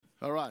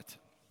All right.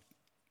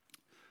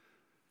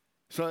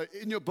 So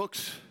in your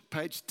books,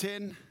 page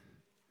 10,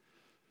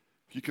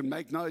 you can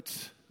make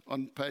notes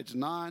on page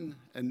 9,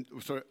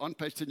 on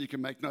page 10 you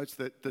can make notes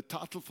that the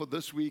title for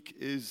this week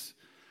is,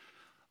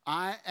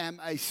 I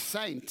am a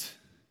saint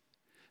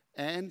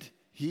and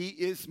he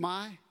is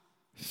my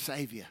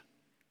Savior.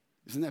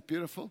 Isn't that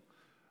beautiful?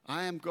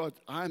 I am God,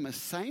 I am a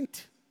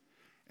saint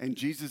and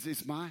Jesus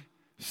is my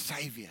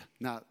Savior.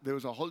 Now, there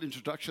was a whole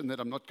introduction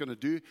that I'm not going to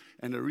do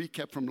and a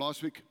recap from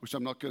last week, which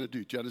I'm not going to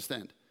do. Do you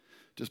understand?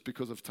 Just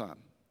because of time.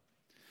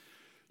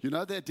 You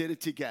know the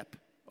identity gap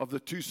of the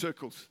two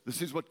circles.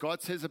 This is what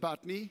God says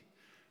about me.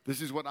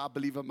 This is what I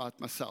believe about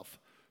myself.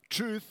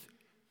 Truth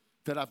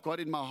that I've got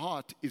in my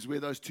heart is where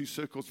those two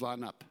circles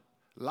line up.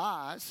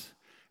 Lies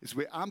is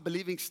where I'm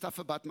believing stuff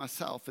about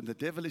myself and the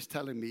devil is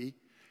telling me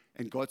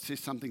and God says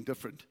something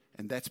different.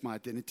 And that's my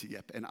identity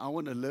gap. And I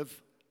want to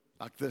live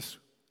like this,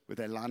 where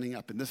they're lining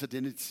up. And this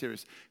identity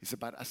series is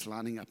about us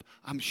lining up.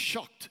 I'm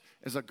shocked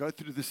as I go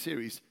through the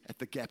series at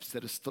the gaps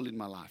that are still in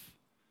my life.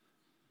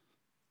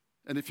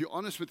 And if you're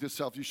honest with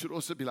yourself, you should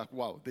also be like,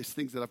 wow, there's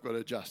things that I've got to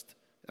adjust.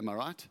 Am I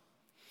right?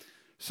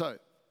 So,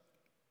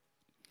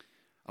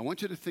 I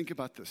want you to think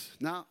about this.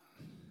 Now,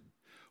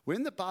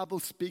 when the Bible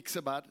speaks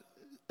about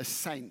a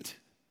saint,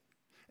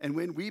 and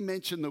when we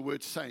mention the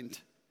word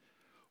saint,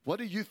 what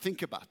do you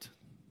think about?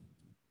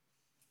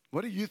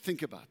 What do you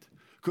think about?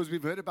 Because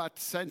we've heard about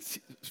Saint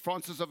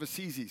Francis of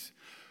Assisi.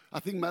 I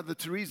think Mother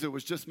Teresa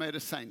was just made a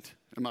saint.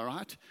 Am I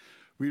right?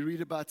 We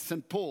read about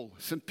St. Paul,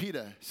 St.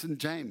 Peter, St.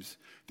 James.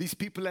 These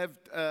people have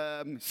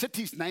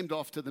cities named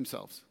after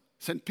themselves.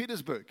 St.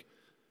 Petersburg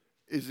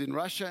is in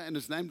Russia and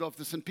is named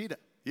after St. Peter.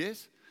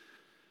 Yes?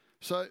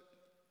 So,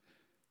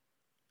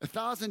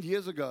 1,000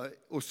 years ago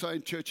or so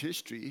in church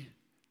history,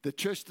 the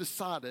church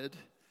decided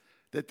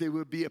that there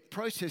would be a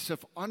process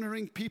of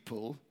honoring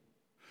people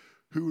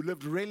who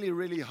lived really,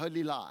 really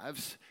holy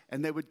lives,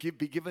 and they would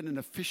be given an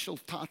official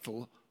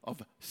title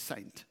of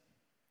saint.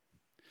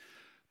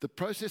 The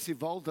process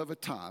evolved over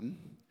time,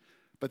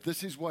 but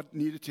this is what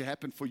needed to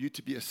happen for you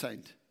to be a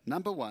saint.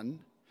 Number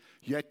one,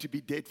 you had to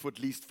be dead for at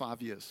least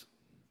 5 years.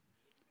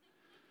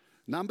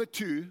 Number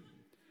two,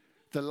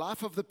 the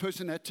life of the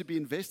person had to be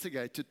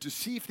investigated to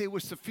see if there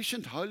was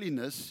sufficient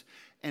holiness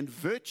and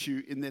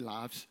virtue in their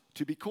lives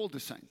to be called a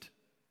saint.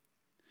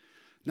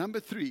 Number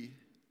three,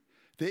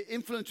 their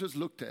influence was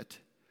looked at.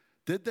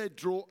 Did they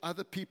draw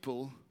other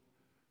people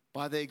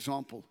by their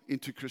example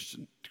into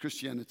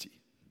Christianity?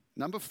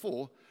 Number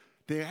four,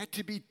 there had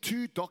to be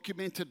 2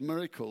 documented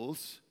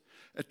miracles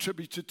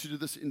attributed to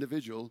this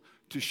individual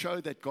to show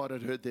that God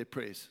had heard their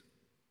prayers.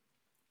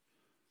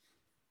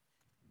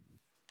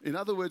 In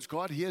other words,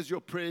 God hears your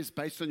prayers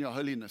based on your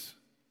holiness.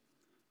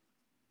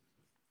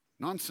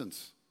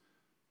 Nonsense.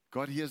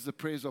 God hears the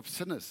prayers of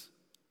sinners.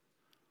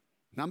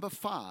 Number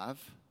 5,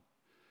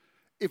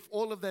 if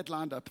all of that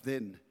lined up,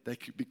 then they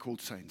could be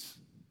called saints.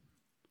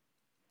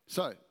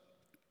 So,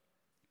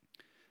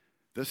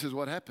 this is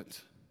what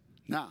happens.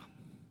 Now,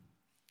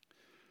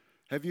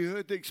 have you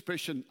heard the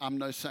expression, I'm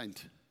no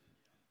saint,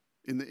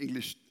 in the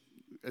English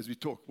as we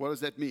talk? What does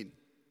that mean?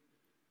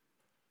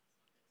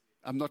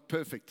 I'm not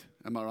perfect.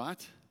 Am I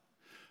right?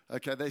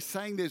 Okay, they're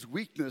saying there's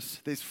weakness,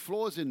 there's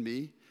flaws in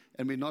me,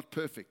 and we're not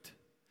perfect.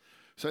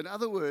 So in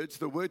other words,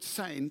 the word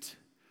saint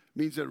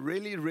means a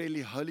really,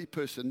 really holy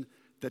person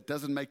that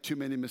doesn't make too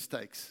many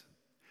mistakes.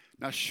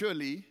 Now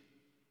surely,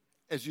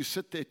 as you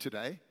sit there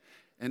today,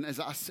 and as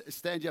I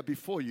stand here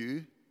before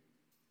you,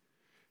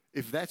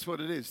 if that's what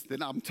it is,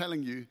 then I'm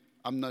telling you,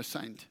 I'm no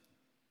saint.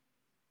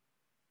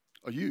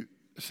 Are you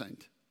a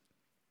saint?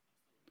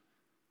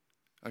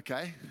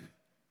 Okay?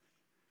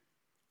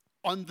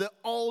 On the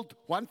old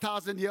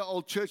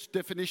 1,000-year-old church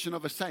definition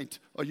of a saint,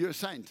 are you a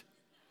saint?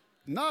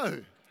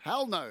 No.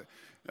 Hell no.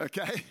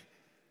 Okay?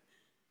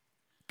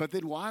 But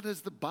then why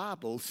does the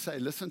Bible say,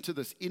 listen to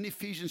this, in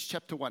Ephesians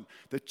chapter 1,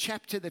 the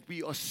chapter that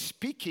we are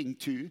speaking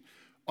to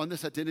on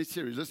this identity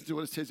series, listen to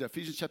what it says there,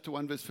 Ephesians chapter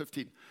 1, verse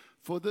 15.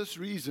 For this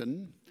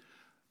reason,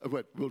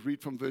 we'll read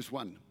from verse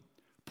 1.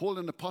 Paul,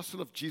 an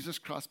apostle of Jesus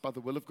Christ by the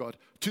will of God,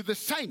 to the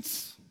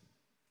saints,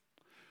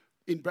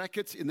 in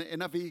brackets in the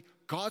NIV,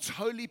 God's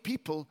holy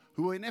people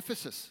who are in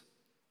Ephesus.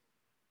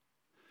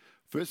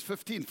 Verse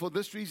 15, for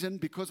this reason,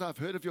 because I've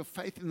heard of your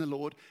faith in the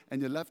Lord and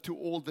your love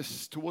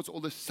towards all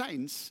the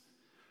saints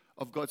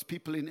of God's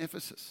people in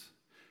Ephesus.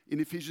 In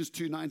Ephesians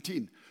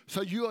 2:19.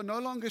 So you are no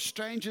longer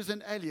strangers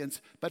and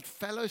aliens, but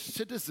fellow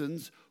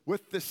citizens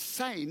with the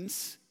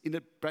saints, in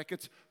the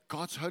brackets,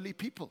 God's holy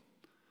people.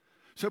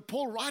 So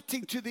Paul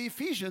writing to the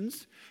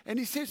Ephesians, and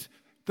he says,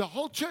 the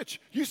whole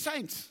church, you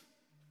saints.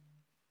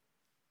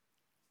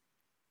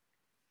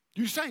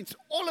 You saints,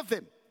 all of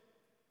them.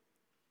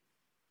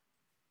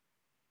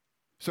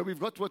 So we've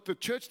got what the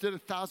church did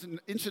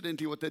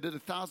incidentally, what they did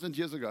 1,000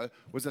 years ago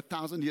was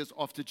 1,000 years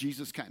after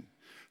Jesus came.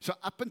 So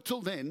up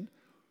until then,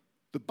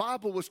 the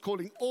Bible was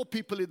calling all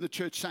people in the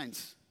church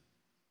saints.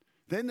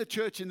 Then the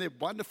church in their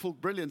wonderful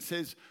brilliance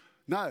says,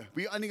 no,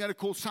 we're only going to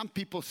call some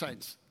people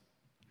saints.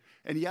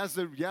 And he has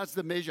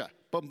the measure,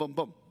 boom, boom,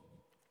 boom.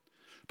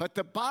 but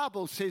the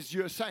Bible says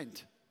you're a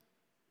saint.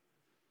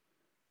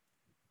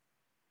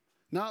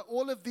 Now,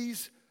 all of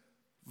these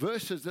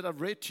verses that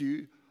I've read to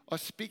you are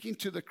speaking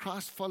to the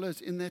Christ followers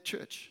in their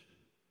church.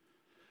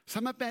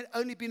 Some have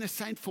only been a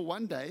saint for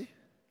one day,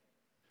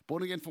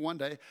 born again for one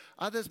day.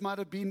 Others might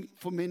have been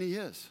for many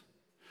years.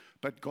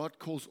 But God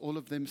calls all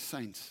of them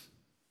saints.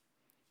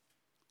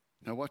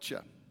 Now watch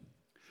here.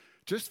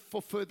 Just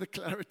for further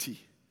clarity,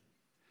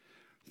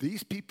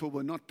 these people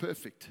were not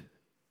perfect.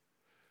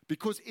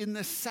 Because in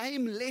the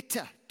same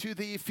letter to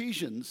the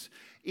Ephesians,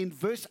 in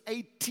verse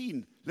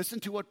 18,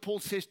 listen to what Paul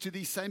says to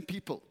these same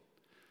people.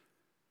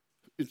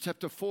 In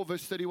chapter 4,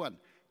 verse 31,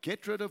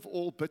 get rid of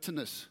all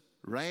bitterness,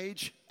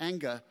 rage,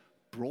 anger,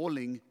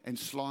 brawling, and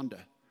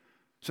slander.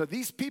 So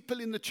these people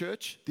in the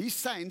church, these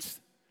saints,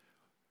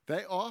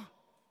 they are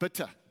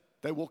bitter.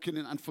 They walk in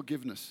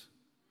unforgiveness.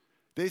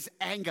 There's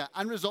anger,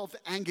 unresolved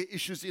anger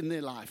issues in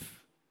their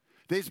life.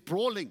 There's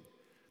brawling.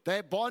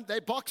 They're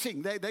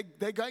boxing. They're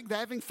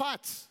having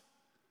fights.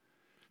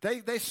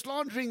 They're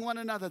slandering one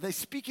another. They're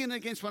speaking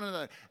against one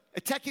another,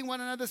 attacking one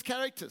another's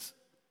characters.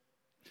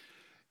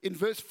 In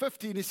verse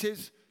 15, he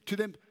says to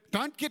them,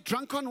 don't get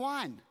drunk on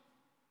wine.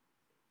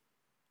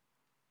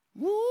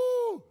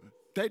 Woo!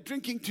 They're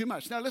drinking too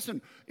much. Now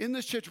listen, in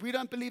this church, we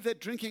don't believe that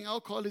drinking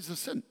alcohol is a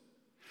sin.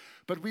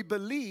 But we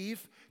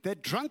believe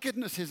that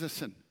drunkenness is a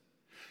sin.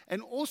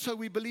 And also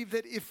we believe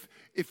that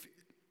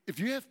if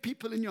you have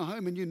people in your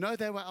home and you know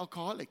they were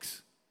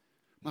alcoholics,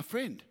 my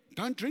friend,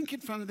 don't drink in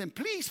front of them,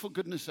 please, for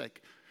goodness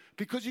sake,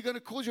 because you're going to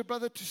cause your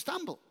brother to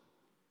stumble.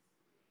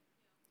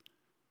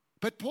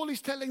 But Paul is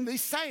telling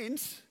these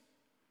saints,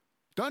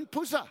 don't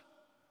puzza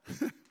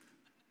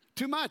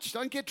too much,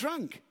 don't get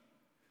drunk.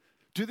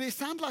 Do they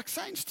sound like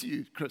saints to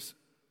you, Chris?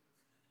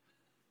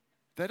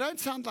 They don't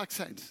sound like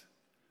saints.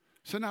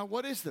 So now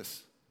what is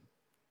this?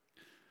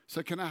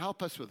 So can I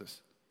help us with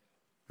this?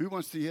 Who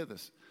wants to hear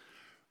this?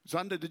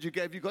 Zander,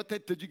 have you got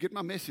that? Did you get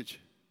my message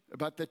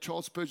about that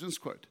Charles Spurgeon's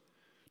quote?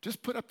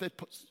 Just put up that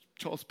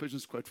Charles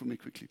Spurgeon's quote for me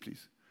quickly,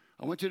 please.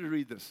 I want you to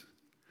read this.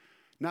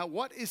 Now,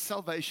 what is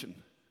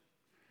salvation?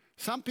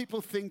 Some people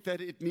think that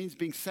it means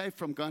being saved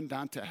from going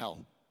down to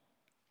hell.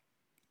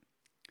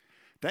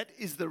 That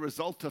is the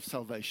result of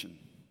salvation.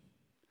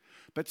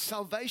 But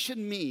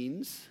salvation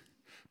means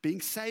being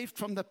saved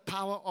from the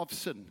power of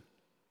sin,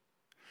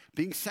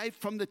 being saved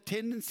from the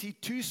tendency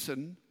to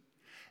sin,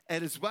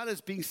 and as well as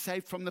being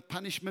saved from the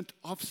punishment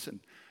of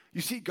sin.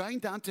 You see, going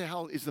down to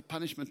hell is the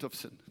punishment of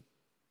sin.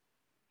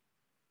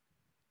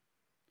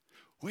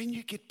 When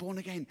you get born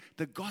again,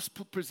 the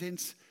gospel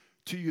presents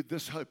to you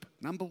this hope.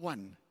 Number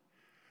one,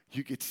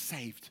 you get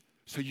saved.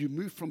 So you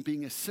move from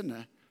being a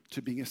sinner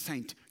to being a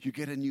saint. You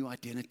get a new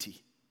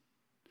identity.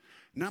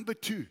 Number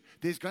two,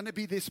 there's going to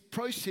be this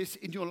process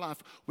in your life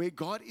where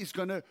God is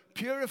going to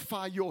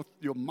purify your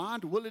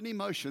mind, will, and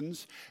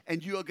emotions,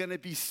 and you are going to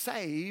be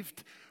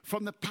saved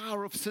from the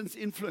power of sin's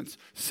influence.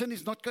 Sin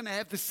is not going to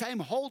have the same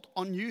hold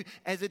on you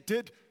as it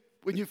did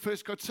when you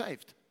first got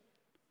saved.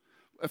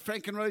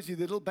 Frank and Rosie,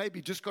 the little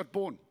baby, just got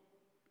born.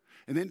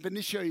 And then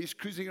Benicio is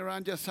cruising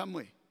around here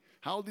somewhere.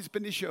 How old is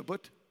Benicio,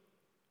 but?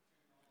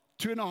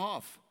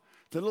 2.5.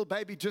 The little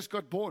baby just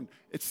got born.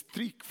 It's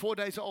 3-4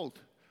 days old.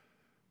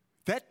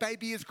 That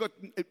baby has got,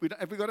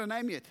 have we got a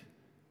name yet?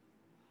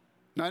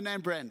 No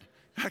name brand.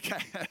 Okay.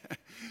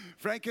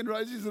 Frank and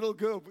Rosie's little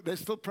girl, they're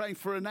still praying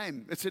for a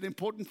name. It's an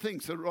important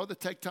thing, so rather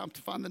take time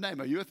to find the name.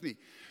 Are you with me?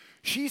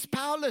 She's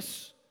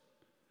powerless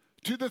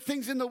to the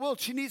things in the world.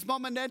 She needs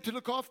mom and dad to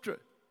look after her.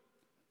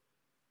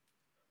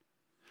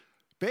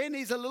 Ben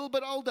is a little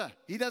bit older.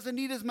 He doesn't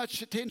need as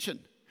much attention.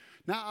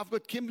 Now I've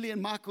got Kimberly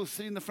and Michael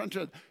sitting in the front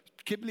row.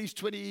 Kimberly's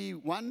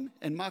 21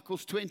 and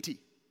Michael's 20.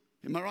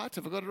 Am I right?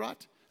 Have I got it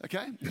right?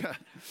 Okay?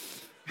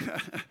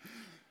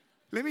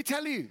 Let me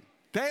tell you,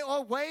 they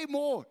are way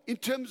more in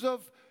terms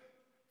of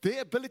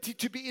their ability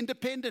to be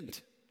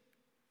independent.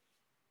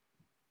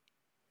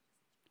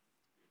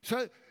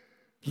 So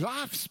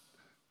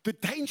the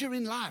danger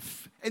in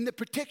life and the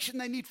protection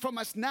they need from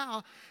us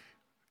now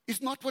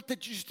is not what they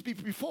used to be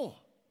before.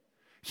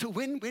 So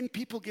when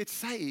people get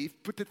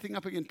saved, put the thing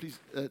up again, please,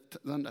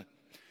 Zander.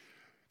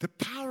 The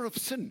power of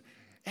sin,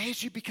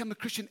 as you become a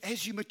Christian,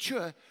 as you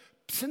mature,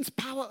 sin's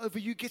power over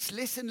you gets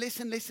less and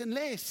less and less and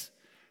less,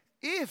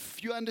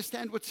 if you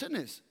understand what sin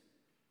is.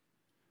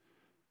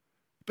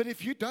 But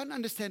if you don't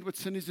understand what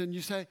sin is and you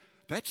say,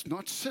 that's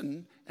not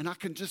sin, and I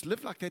can just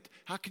live like that,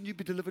 how can you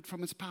be delivered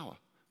from its power?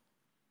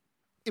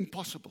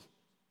 Impossible.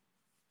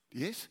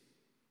 Yes?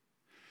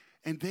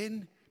 And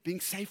then being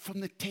saved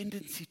from the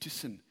tendency to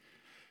sin.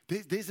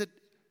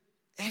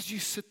 As you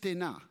sit there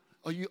now,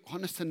 are you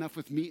honest enough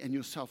with me and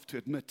yourself to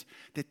admit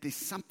that there's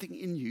something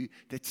in you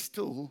that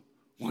still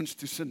wants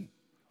to sin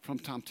from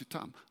time to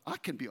time? I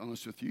can be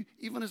honest with you.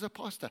 Even as a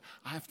pastor,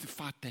 I have to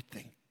fight that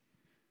thing.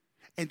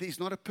 And there's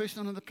not a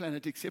person on the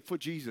planet except for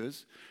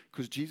Jesus,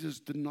 because Jesus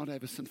did not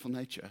have a sinful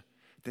nature,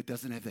 that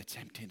doesn't have that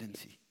same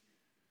tendency.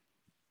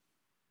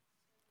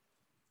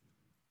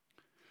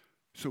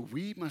 So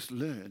we must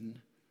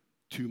learn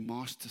to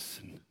master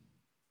sin.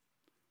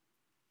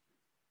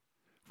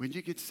 when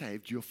you get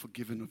saved, you're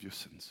forgiven of your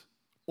sins,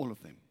 all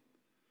of them.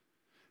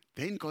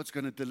 Then God's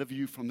going to deliver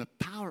you from the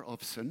power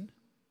of sin.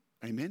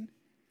 Amen.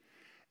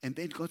 And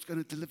then God's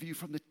going to deliver you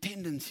from the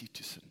tendency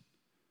to sin.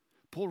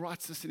 Paul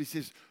writes this and he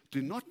says,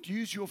 do not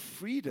use your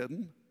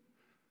freedom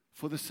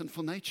for the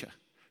sinful nature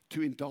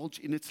to indulge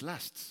in its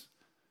lusts.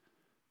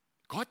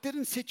 God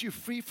didn't set you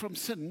free from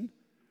sin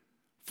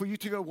for you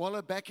to go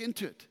wallow back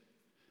into it.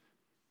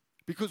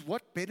 Because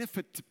what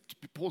benefit,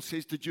 Paul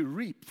says, did you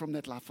reap from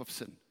that life of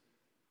sin?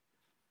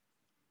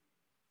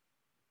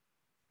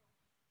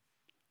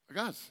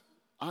 Guys,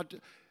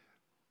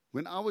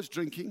 when I was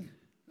drinking,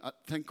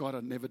 thank God I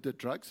never did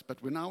drugs,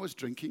 but when I was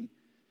drinking,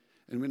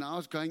 and when I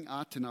was going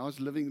out and I was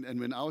living, and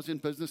when I was in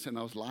business and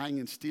I was lying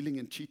and stealing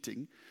and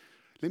cheating,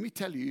 let me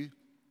tell you,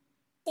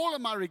 all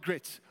of my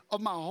regrets of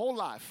my whole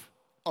life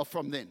are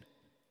from then.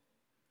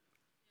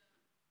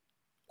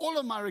 All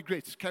of my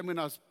regrets came when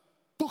I was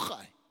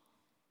buchai.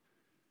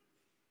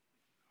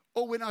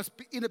 Or when I was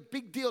in a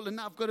big deal and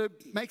now I've got to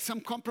make some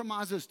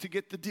compromises to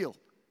get the deal.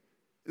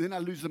 And then I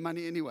lose the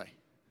money anyway.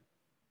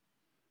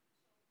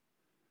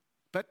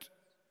 But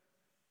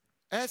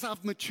as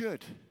I've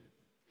matured,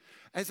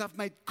 as I've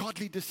made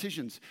godly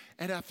decisions,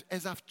 and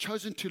as I've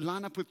chosen to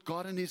line up with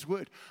God and His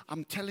Word,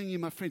 I'm telling you,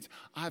 my friends,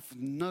 I have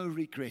no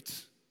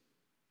regrets.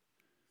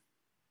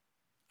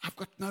 I've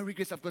got no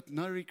regrets. I've got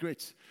no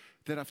regrets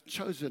that I've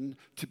chosen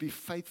to be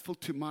faithful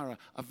to Mara.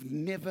 I've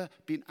never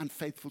been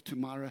unfaithful to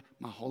Mara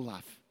my whole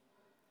life.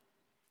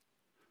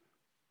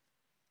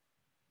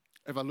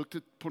 Have I looked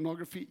at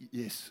pornography?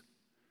 Yes.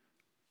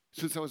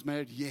 Since I was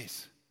married?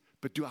 Yes.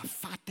 But do I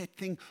fight that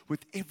thing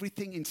with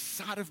everything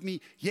inside of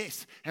me?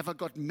 Yes. Have I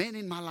got men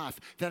in my life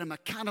that I'm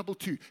accountable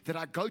to, that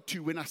I go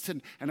to when I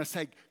sin and I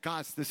say,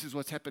 guys, this is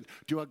what's happened?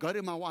 Do I go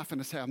to my wife and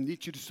I say, I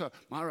need you to say,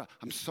 Myra,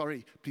 I'm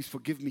sorry, please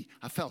forgive me,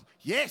 I fell.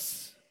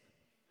 Yes.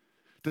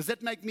 Does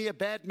that make me a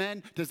bad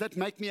man? Does that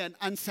make me an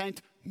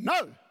unsaint?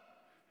 No.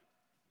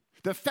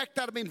 The fact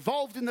that I'm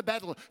involved in the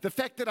battle, the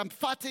fact that I'm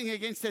fighting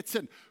against that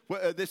sin.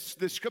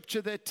 The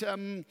scripture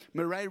that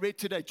Murray read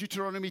today,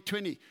 Deuteronomy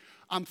 20,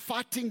 I'm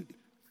fighting.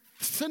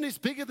 Sin is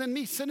bigger than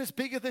me. Sin is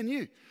bigger than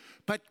you.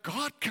 But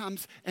God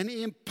comes and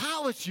He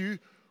empowers you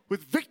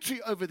with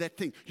victory over that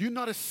thing. You're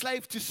not a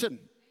slave to sin.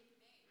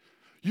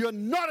 You're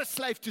not a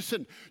slave to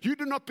sin. You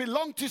do not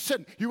belong to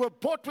sin. You were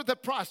bought with a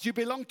price. You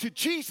belong to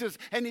Jesus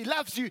and He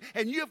loves you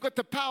and you have got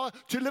the power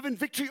to live in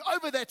victory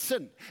over that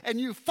sin. And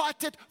you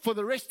fight it for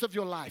the rest of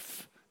your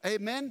life.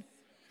 Amen?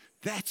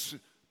 That's,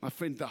 my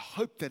friend, the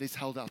hope that is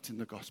held out in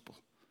the gospel.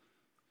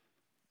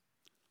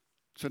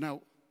 So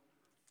now,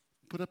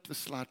 put up the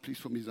slide, please,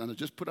 for me, Zana.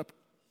 Just put up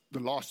the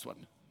last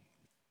one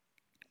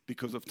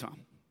because of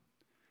time.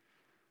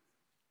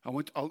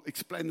 I'll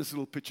explain this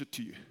little picture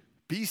to you.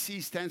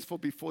 BC stands for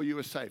before you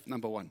were saved,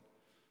 number one.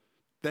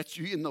 That's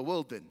you in the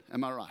world then,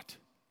 am I right?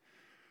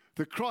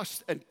 The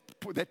cross, and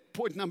that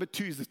point number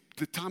two is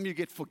the time you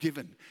get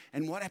forgiven.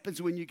 And what happens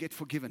when you get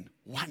forgiven?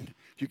 One,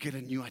 you get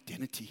a new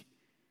identity.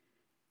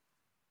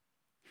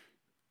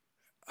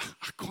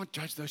 I can't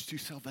judge those two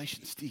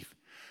salvations, Steve.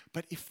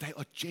 But if they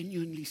are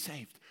genuinely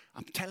saved,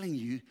 I'm telling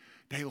you,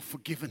 they are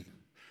forgiven.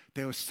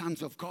 They are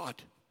sons of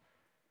God.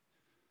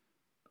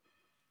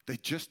 They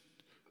just,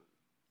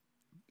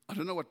 I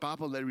don't know what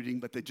Bible they're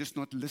reading, but they're just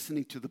not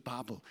listening to the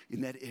Bible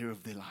in that area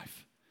of their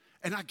life.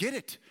 And I get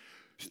it.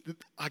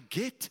 I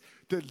get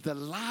the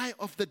lie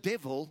of the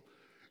devil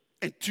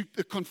and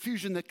the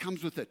confusion that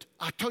comes with it.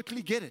 I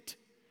totally get it.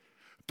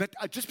 But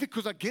just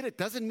because I get it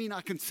doesn't mean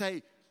I can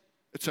say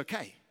it's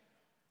okay.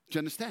 Do you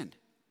understand?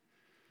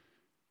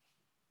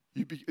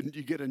 You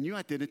get a new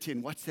identity,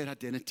 and what's that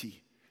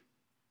identity?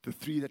 The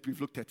three that we've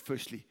looked at.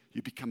 Firstly,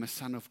 you become a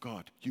son of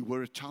God. You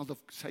were a child of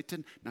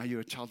Satan, now you're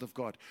a child of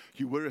God.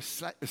 You were a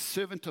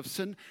servant of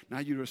sin, now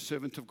you're a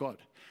servant of God.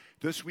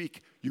 This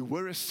week, you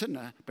were a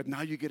sinner, but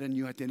now you get a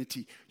new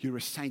identity. You're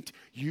a saint.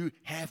 You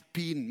have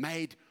been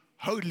made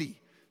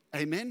holy.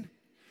 Amen?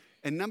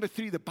 And number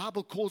three, the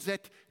Bible calls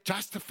that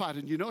justified.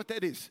 And you know what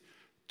that is?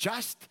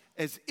 Just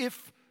as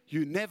if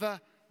you never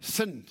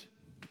sinned.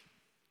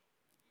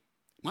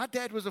 My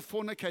dad was a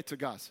fornicator,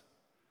 guys.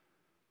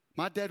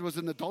 My dad was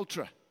an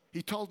adulterer.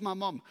 He told my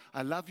mom,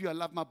 I love you, I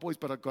love my boys,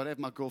 but I've got to have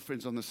my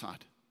girlfriends on the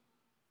side.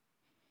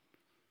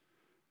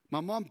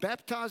 My mom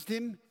baptized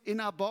him in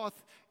our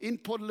bath in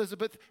Port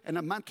Elizabeth, and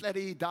a month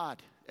later he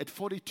died at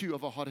 42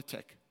 of a heart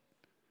attack.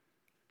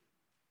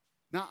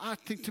 Now I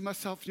think to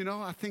myself,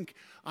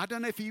 I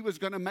don't know if he was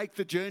going to make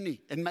the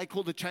journey and make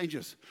all the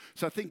changes.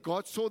 So I think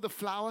God saw the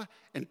flower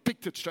and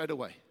picked it straight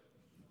away.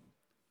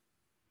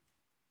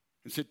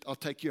 And said, I'll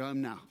take you home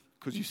now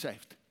because you're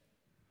saved.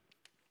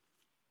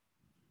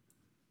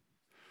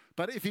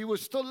 But if he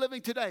was still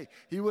living today,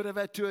 he would have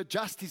had to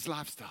adjust his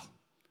lifestyle.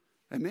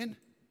 Amen?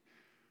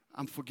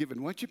 I'm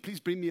forgiven. Won't you please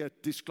bring me a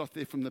dishcloth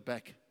there from the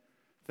back?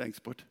 Thanks,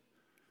 bud.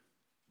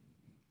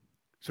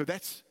 So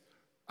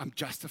I'm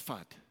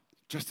justified.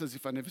 Just as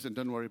if I never sinned.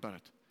 Don't worry about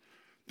it.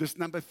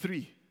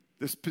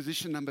 This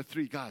position number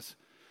three, guys.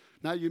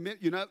 Now, you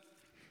know,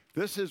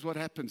 this is what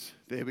happens.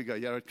 There we go.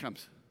 Here it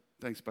comes.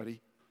 Thanks, buddy.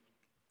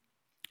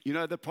 You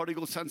know the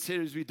prodigal son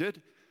series we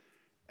did?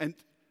 And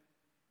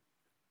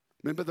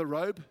remember the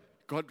robe?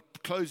 God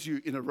clothes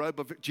you in a robe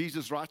of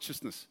Jesus'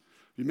 righteousness.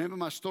 Remember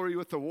my story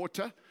with the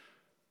water?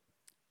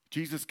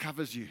 Jesus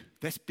covers you.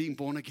 That's being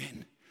born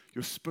again.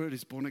 Your spirit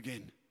is born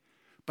again.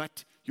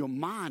 But your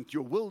mind,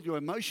 your will, your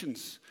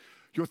emotions,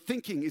 your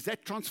thinking, is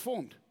that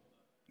transformed?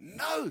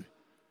 No.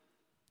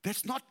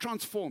 That's not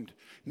transformed.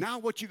 Now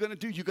what you're going to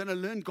do, you're going to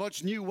learn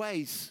God's new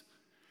ways.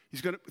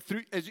 He's going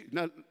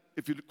to,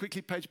 if you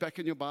quickly page back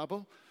in your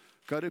Bible,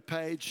 go to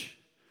page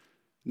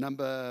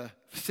number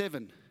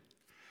 7.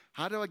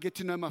 How do I get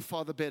to know my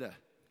Father better?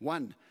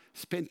 1,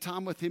 spend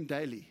time with Him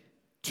daily.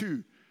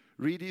 2,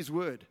 read His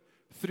Word.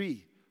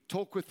 3,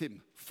 talk with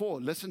Him. 4,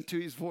 listen to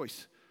His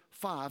voice.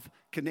 5,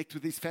 connect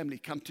with His family.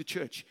 Come to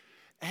church.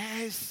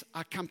 As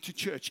I come to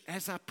church,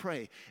 as I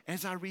pray,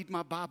 as I read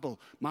my Bible,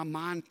 my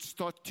mind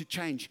starts to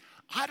change.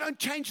 I don't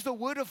change the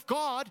Word of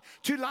God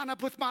to line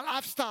up with my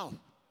lifestyle.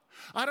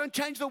 I don't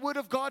change the Word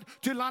of God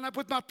to line up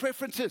with my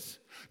preferences.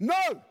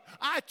 No,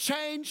 I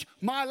change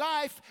my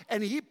life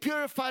and He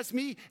purifies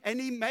me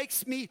and He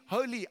makes me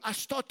holy. I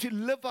start to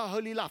live a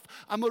holy life.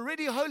 I'm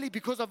already holy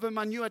because of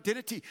my new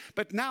identity,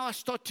 but now I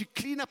start to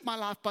clean up my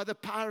life by the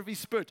power of His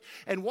Spirit.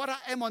 And what I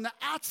am on the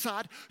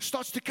outside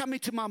starts to come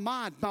into my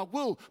mind, my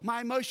will,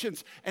 my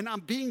emotions, and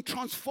I'm being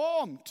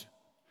transformed.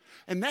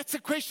 And that's the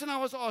question I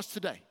was asked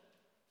today.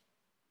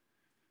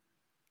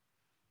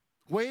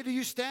 Where do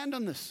you stand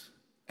on this?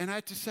 And I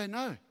had to say,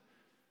 no,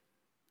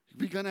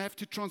 we're going to have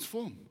to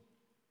transform.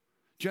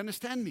 Do you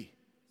understand me?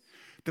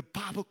 The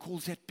Bible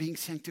calls that being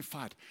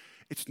sanctified.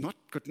 It's not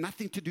got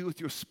nothing to do with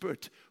your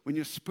spirit. When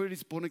your spirit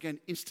is born again,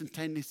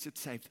 instantaneously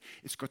it's saved.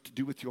 It's got to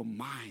do with your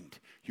mind,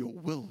 your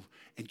will,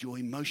 and your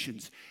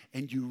emotions.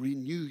 And you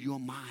renew your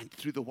mind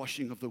through the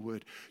washing of the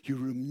word. You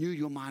renew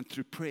your mind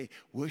through prayer,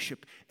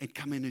 worship, and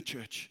come in a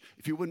church.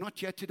 If you were not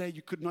here today,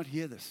 you could not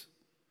hear this.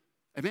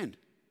 Amen.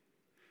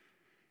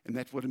 And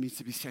that's what it means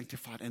to be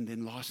sanctified. And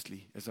then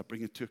lastly, as I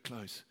bring it to a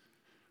close,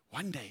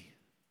 one day,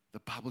 the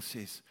Bible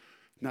says,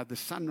 now the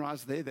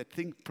sunrise there, that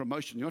thing,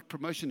 promotion, you know what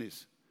promotion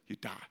is? You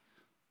die.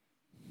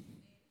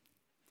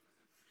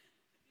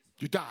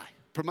 You die.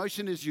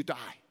 Promotion is you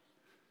die.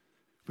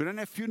 We don't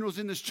have funerals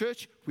in this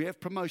church. We have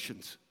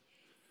promotions.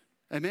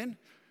 Amen?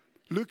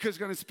 Luca is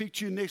going to speak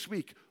to you next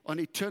week on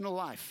eternal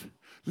life,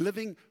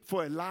 living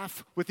for a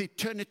life with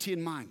eternity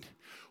in mind.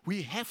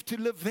 We have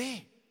to live there.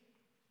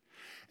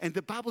 And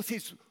the Bible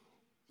says,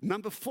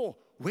 number 4,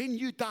 when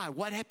you die,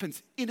 what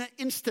happens? In an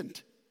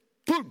instant,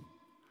 boom,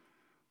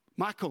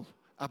 Michael,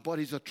 our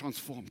bodies are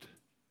transformed.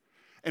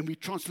 And we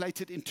translate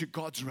it into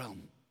God's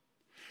realm.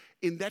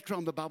 In that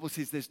realm, the Bible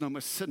says there's no more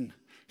sin,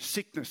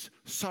 sickness,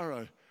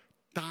 sorrow,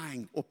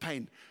 dying, or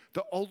pain.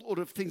 The old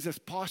order of things has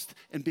passed,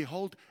 and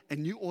behold, a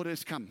new order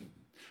has come.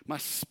 My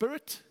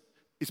spirit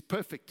is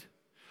perfect.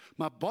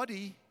 My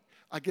body,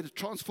 I get a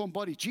transformed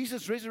body.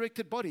 Jesus'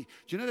 resurrected body.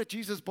 Do you know that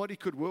Jesus' body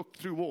could walk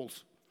through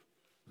walls?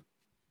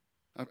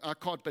 I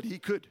can't, but He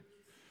could.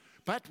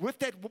 But with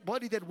that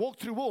body that walked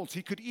through walls,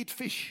 He could eat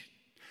fish.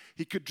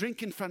 He could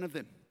drink in front of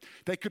them.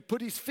 They could put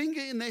His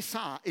finger in his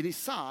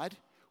side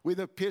where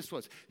the pierce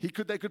was. They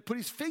could put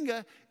His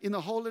finger in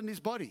the hole in His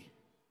body.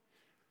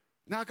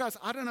 Now, guys,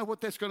 I don't know what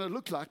that's going to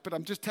look like, but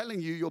I'm just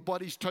telling you, your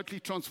body's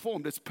totally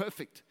transformed. It's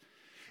perfect.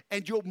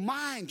 And your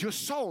mind, your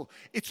soul,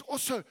 it's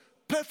also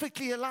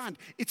perfectly aligned.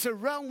 It's a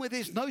realm where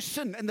there's no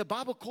sin, and the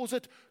Bible calls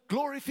it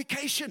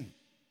glorification.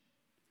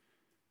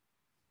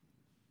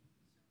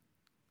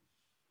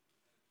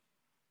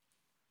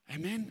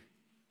 Amen?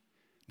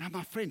 Now,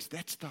 my friends,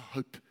 that's the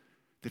hope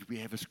that we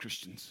have as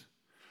Christians.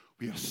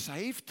 We are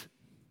saved.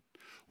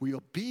 We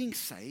are being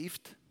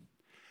saved.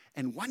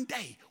 And one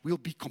day, we'll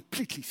be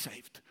completely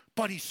saved.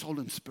 Body, soul,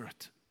 and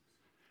spirit.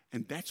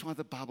 And that's why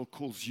the Bible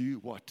calls you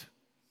what?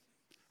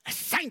 A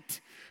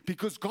saint.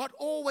 Because God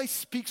always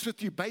speaks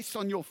with you based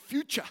on your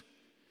future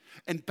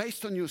and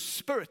based on your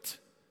spirit.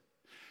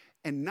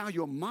 And now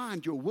your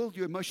mind, your will,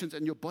 your emotions,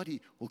 and your body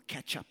will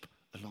catch up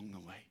along the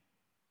way.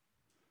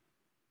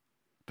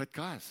 But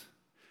guys,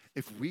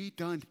 if we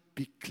don't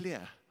be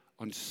clear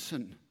on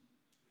sin,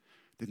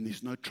 then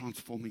there's no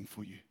transforming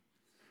for you.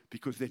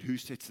 Because then who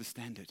sets the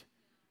standard?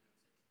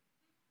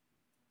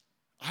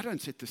 I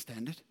don't set the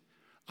standard.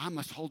 I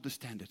must hold the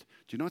standard. Do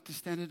you know what the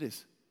standard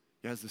is?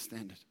 Here's the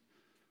standard.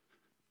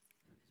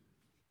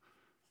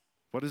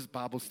 What does the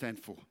Bible stand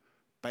for?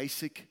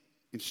 Basic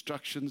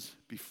instructions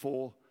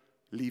before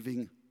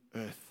leaving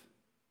earth.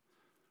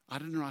 I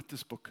didn't write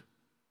this book.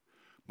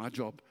 My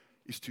job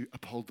is to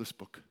uphold this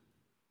book.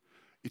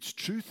 It's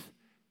truth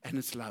and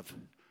it's love.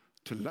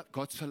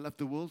 God so loved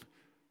the world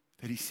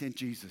that He sent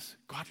Jesus.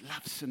 God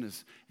loves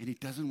sinners and He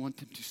doesn't want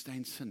them to stay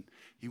in sin.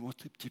 He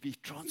wants them to be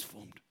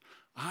transformed.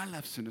 I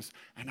love sinners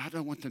and I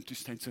don't want them to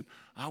stay in sin.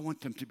 I want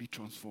them to be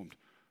transformed.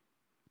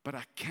 But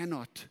I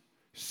cannot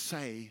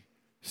say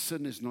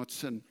sin is not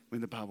sin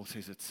when the Bible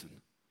says it's sin.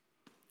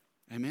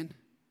 Amen?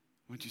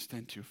 Won't you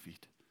stand to your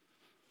feet?